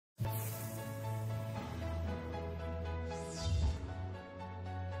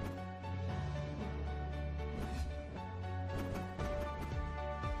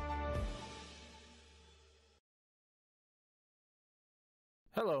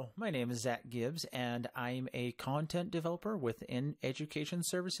Hello, my name is Zach Gibbs, and I'm a content developer within education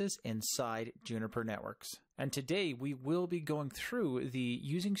services inside Juniper Networks. And today we will be going through the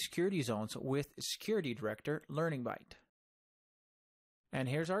using security zones with Security Director Learning Byte. And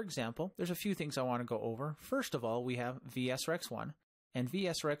here's our example. There's a few things I want to go over. First of all, we have vSRX1, and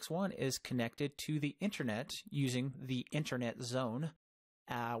vSRX1 is connected to the internet using the internet zone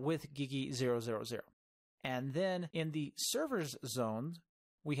with Gigi 000. And then in the servers zone,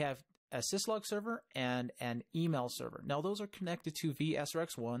 we have a syslog server and an email server. Now, those are connected to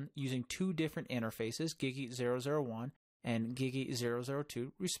vSRX1 using two different interfaces, Gigi 001 and Gigi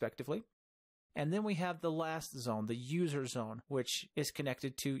 002, respectively. And then we have the last zone, the user zone, which is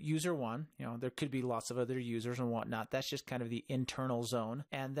connected to user 1. You know, there could be lots of other users and whatnot. That's just kind of the internal zone.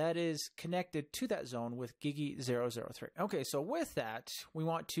 And that is connected to that zone with Gigi 003. Okay, so with that, we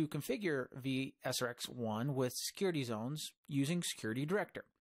want to configure vSRX1 with security zones using Security Director.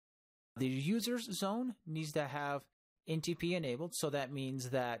 The users zone needs to have NTP enabled. So that means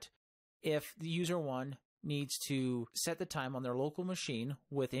that if the user 1 needs to set the time on their local machine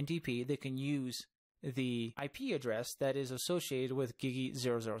with NTP, they can use the IP address that is associated with Gigi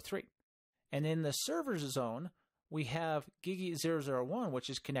 003. And in the servers zone, we have Gigi 001, which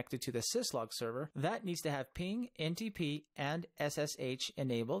is connected to the syslog server. That needs to have ping, NTP, and SSH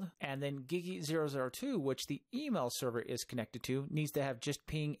enabled. And then Gigi 002, which the email server is connected to, needs to have just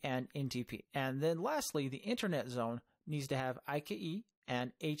ping and NTP. And then lastly, the internet zone needs to have IKE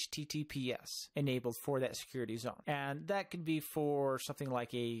and HTTPS enabled for that security zone. And that can be for something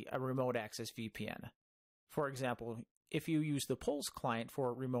like a remote access VPN. For example, if you use the Pulse client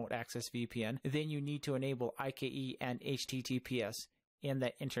for remote access VPN, then you need to enable IKE and HTTPS in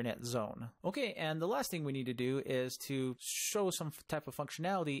that internet zone. Okay, and the last thing we need to do is to show some type of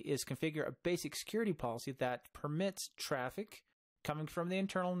functionality is configure a basic security policy that permits traffic coming from the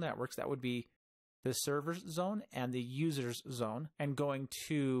internal networks. That would be the servers zone and the users zone, and going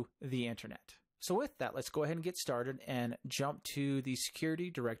to the internet. So with that, let's go ahead and get started and jump to the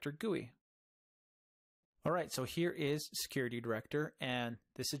Security Director GUI. All right, so here is Security Director, and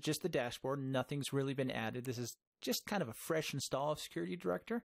this is just the dashboard. Nothing's really been added. This is just kind of a fresh install of Security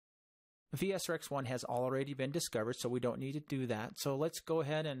Director. vSRX1 has already been discovered, so we don't need to do that. So let's go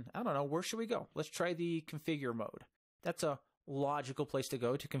ahead and, I don't know, where should we go? Let's try the configure mode. That's a logical place to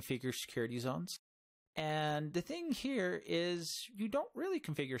go to configure security zones. And the thing here is you don't really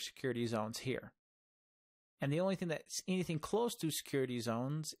configure security zones here. And the only thing that's anything close to security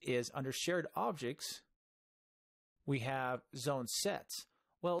zones is under shared objects, we have zone sets.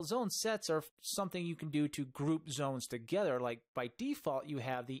 Well, zone sets are something you can do to group zones together. Like by default, you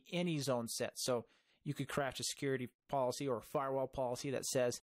have the any zone set. So you could craft a security policy or a firewall policy that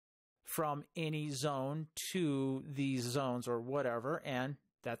says from any zone to these zones or whatever. And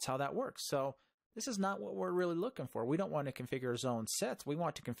that's how that works. So this is not what we're really looking for. We don't want to configure zone sets. We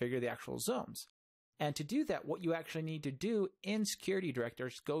want to configure the actual zones. And to do that, what you actually need to do in Security Director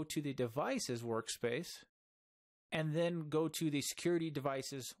is go to the Devices workspace and then go to the Security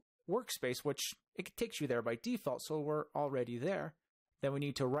Devices workspace, which it takes you there by default, so we're already there. Then we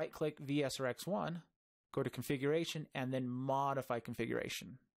need to right-click vSRX1, go to Configuration, and then Modify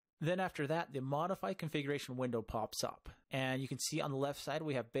Configuration. Then after that, the Modify Configuration window pops up. And you can see on the left side,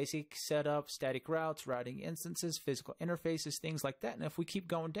 we have basic setup, static routes, routing instances, physical interfaces, things like that. And if we keep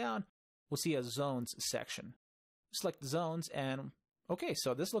going down, we'll see a zones section. Select zones, and okay,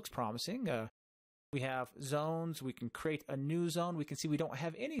 so this looks promising. We have zones. We can create a new zone. We can see we don't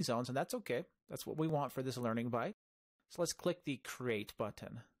have any zones, and that's okay. That's what we want for this Learning Byte. So let's click the Create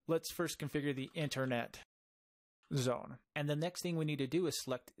button. Let's first configure the Internet zone. And the next thing we need to do is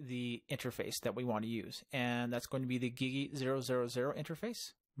select the interface that we want to use. And that's going to be the Gigi 000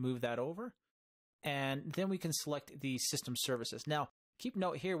 interface. Move that over. And then we can select the system services. Now, keep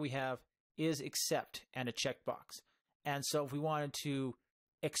note here we have is accept and a checkbox. And so if we wanted to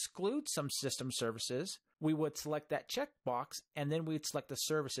exclude some system services, we would select that checkbox and then we'd select the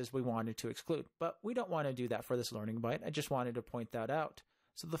services we wanted to exclude. But we don't want to do that for this Learning Byte. I just wanted to point that out.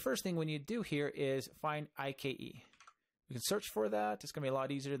 So the first thing we need to do here is find IKE. We can search for that. It's going to be a lot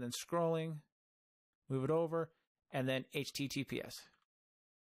easier than scrolling. Move it over, and then HTTPS.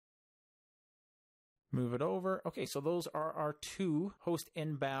 Move it over. Okay, so those are our two host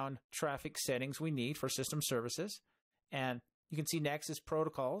inbound traffic settings we need for system services. And you can see next is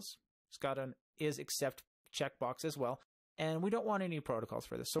protocols. It's got an is accept checkbox as well. And we don't want any protocols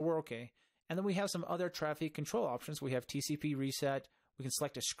for this, so we're okay. And then we have some other traffic control options. We have TCP reset. We can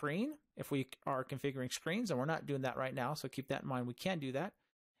select a screen if we are configuring screens, and we're not doing that right now, so keep that in mind. We can do that.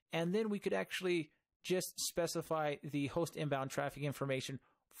 And then we could actually just specify the host inbound traffic information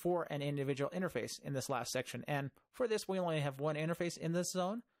for an individual interface in this last section. And for this, we only have one interface in this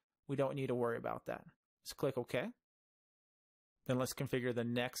zone. We don't need to worry about that. Let's click OK. Then let's configure the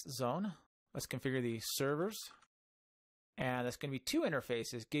next zone. Let's configure the servers. And that's going to be two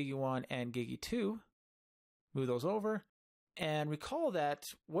interfaces, Gigi1 and Gigi2. Move those over. And recall that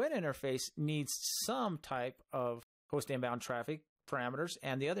one interface needs some type of host inbound traffic parameters,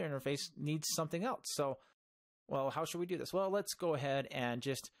 and the other interface needs something else. So, well, how should we do this? Well, let's go ahead and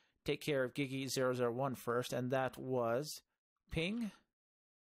just take care of Gigi001 first, and that was ping.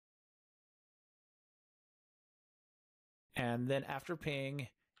 And then after ping,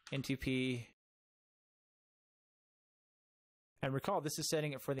 NTP. And recall, this is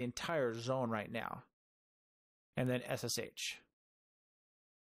setting it for the entire zone right now. And then SSH.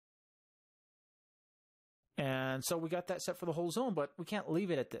 And so we got that set for the whole zone, but we can't leave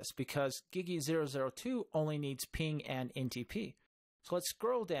it at this because Gigi002 only needs ping and NTP. So let's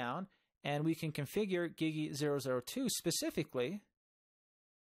scroll down and we can configure Gigi002 specifically.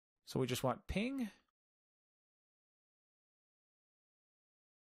 So we just want ping.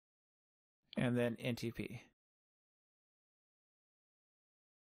 And then NTP.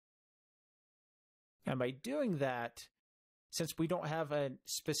 And by doing that, since we don't have a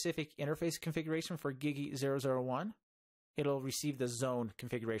specific interface configuration for Gigi001, it'll receive the zone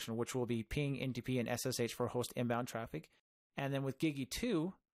configuration, which will be ping, NTP, and SSH for host inbound traffic. And then with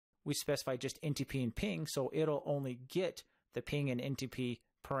Gigi2, we specify just NTP and ping, so it'll only get the ping and NTP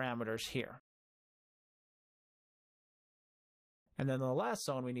parameters here. And then the last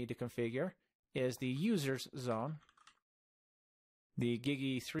zone we need to configure is the users zone, the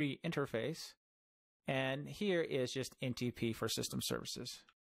Gigi3 interface. And here is just NTP for system services.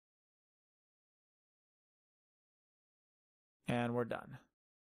 And we're done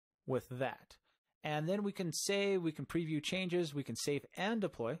with that. And then we can save, we can preview changes, we can save and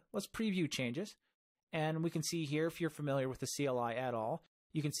deploy. Let's preview changes. And we can see here, if you're familiar with the CLI at all,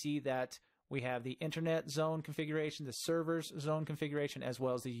 you can see that we have the internet zone configuration, the servers zone configuration, as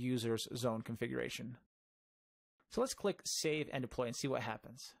well as the users zone configuration. So let's click save and deploy and see what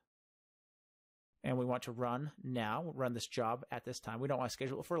happens. And we want to run now, run this job at this time. We don't want to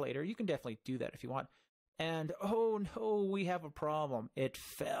schedule it for later. You can definitely do that if you want. And oh no, we have a problem. It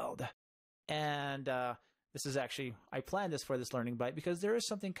failed. And this is actually, I planned this for this learning byte because there is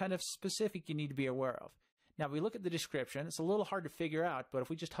something kind of specific you need to be aware of. Now, if we look at the description, it's a little hard to figure out, but if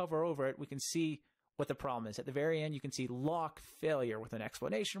we just hover over it, we can see what the problem is. At the very end, you can see lock failure with an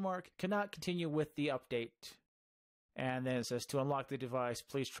exclamation mark. Cannot continue with the update. And then it says to unlock the device,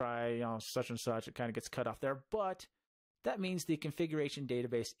 please try such and such. It kind of gets cut off there, but that means the configuration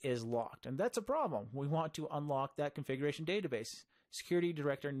database is locked. And that's a problem. We want to unlock that configuration database. Security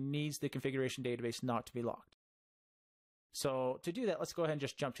Director needs the configuration database not to be locked. So to do that, let's go ahead and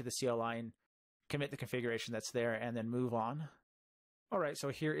just jump to the CLI and commit the configuration that's there and then move on. All right, so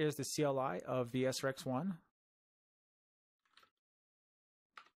here is the CLI of the SRX1.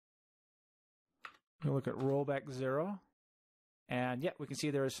 We'll look at rollback 0. And yeah, we can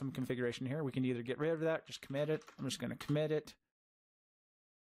see there is some configuration here. We can either get rid of that, just commit it. I'm just going to commit it.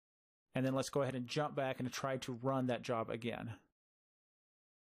 And then let's go ahead and jump back and try to run that job again.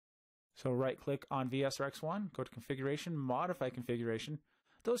 So right-click on VSRX1, go to Configuration, Modify Configuration.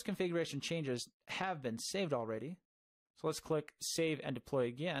 Those configuration changes have been saved already. So let's click Save and Deploy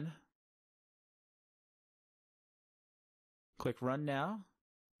again. Click Run Now.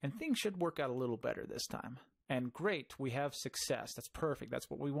 And things should work out a little better this time. And great, we have success. That's perfect. That's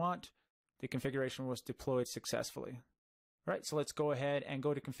what we want. The configuration was deployed successfully. All right, so let's go ahead and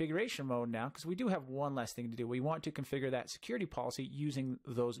go to configuration mode now because we do have one last thing to do. We want to configure that security policy using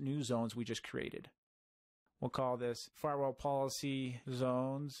those new zones we just created. We'll call this firewall policy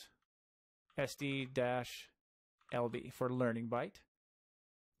zones SD-LB for Learning Byte.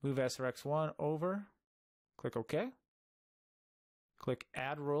 Move SRX1 over. Click OK. Click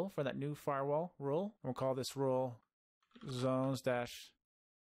Add Rule for that new firewall rule. We'll call this rule zones-LB.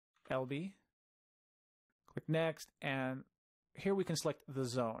 Click Next, and here we can select the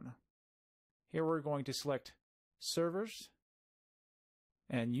zone. Here we're going to select servers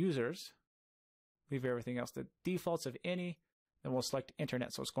and users. Leave everything else the defaults of any. Then we'll select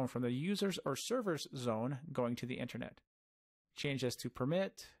internet. So it's going from the users or servers zone going to the internet. Change this to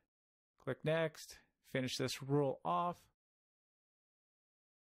permit. Click Next. Finish this rule off.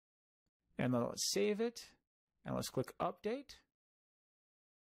 And then let's save it. And let's click Update.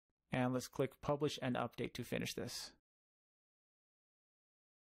 And let's click Publish and Update to finish this.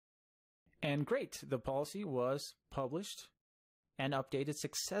 And great, the policy was published and updated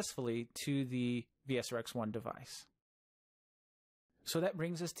successfully to the SRX1 device. So that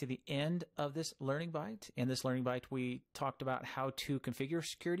brings us to the end of this Learning Byte. In this Learning Byte, we talked about how to configure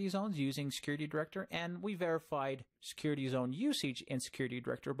security zones using Security Director, and we verified security zone usage in Security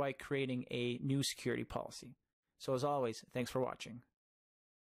Director by creating a new security policy. So as always, thanks for watching.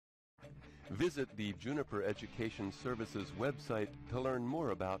 Visit the Juniper Education Services website to learn more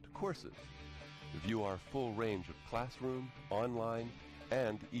about courses. View our full range of classroom, online,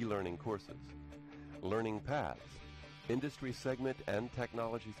 and e-learning courses. Learning paths, industry segment and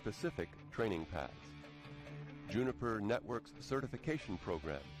technology-specific training paths. Juniper Network's certification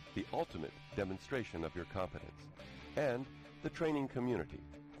program, the ultimate demonstration of your competence. And the training community,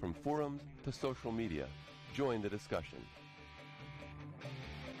 from forums to social media. Join the discussion.